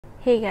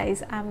Hey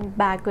guys, I'm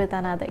back with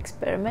another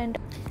experiment.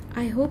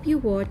 I hope you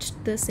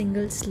watched the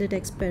single slit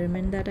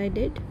experiment that I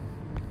did,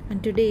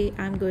 and today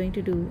I'm going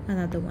to do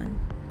another one.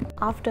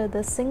 After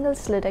the single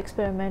slit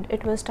experiment,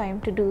 it was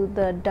time to do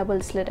the double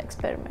slit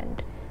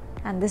experiment,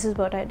 and this is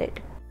what I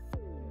did.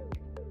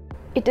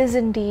 It is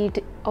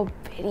indeed a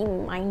very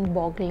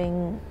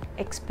mind-boggling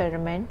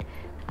experiment.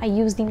 I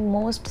used the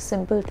most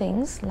simple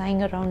things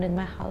lying around in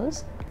my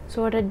house.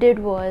 So what I did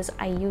was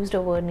I used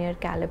a vernier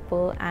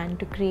caliper, and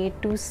to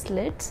create two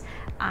slits,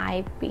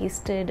 I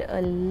pasted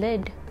a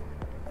lid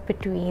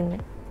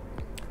between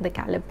the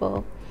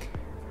caliper,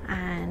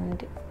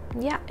 and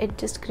yeah, it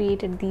just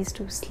created these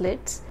two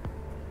slits,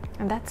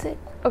 and that's it.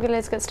 Okay,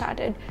 let's get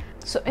started.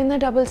 So in the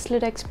double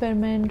slit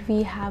experiment,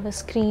 we have a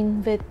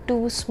screen with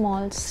two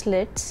small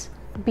slits.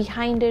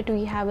 Behind it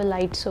we have a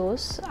light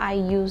source. I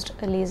used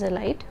a laser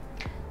light.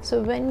 So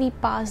when we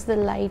pass the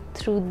light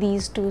through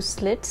these two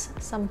slits,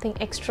 something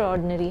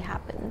extraordinary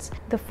happens.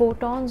 The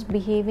photons,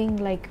 behaving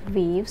like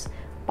waves,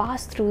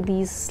 pass through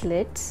these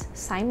slits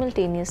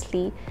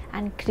simultaneously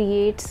and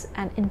creates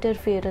an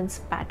interference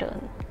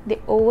pattern. They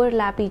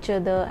overlap each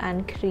other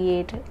and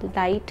create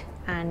light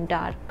and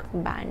dark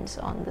bands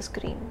on the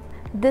screen.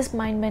 This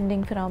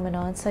mind-bending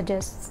phenomenon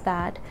suggests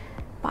that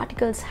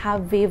particles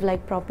have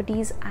wave-like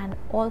properties and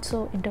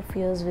also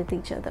interferes with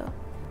each other.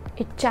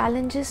 It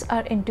challenges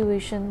our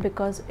intuition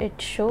because it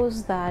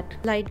shows that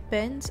Light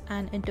bends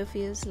and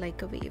interferes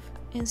like a wave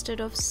instead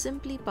of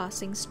simply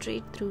passing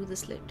straight through the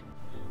slit.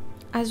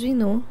 As we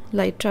know,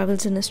 light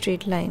travels in a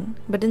straight line,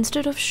 but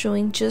instead of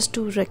showing just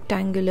two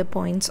rectangular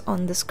points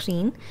on the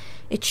screen,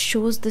 it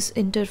shows this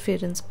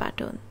interference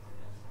pattern.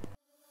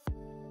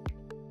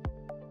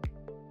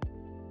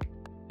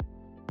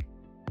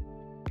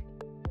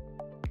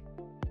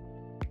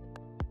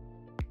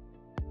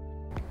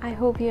 I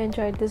hope you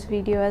enjoyed this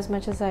video as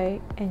much as I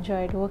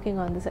enjoyed working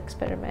on this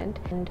experiment,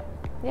 and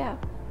yeah,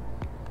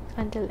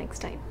 until next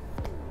time.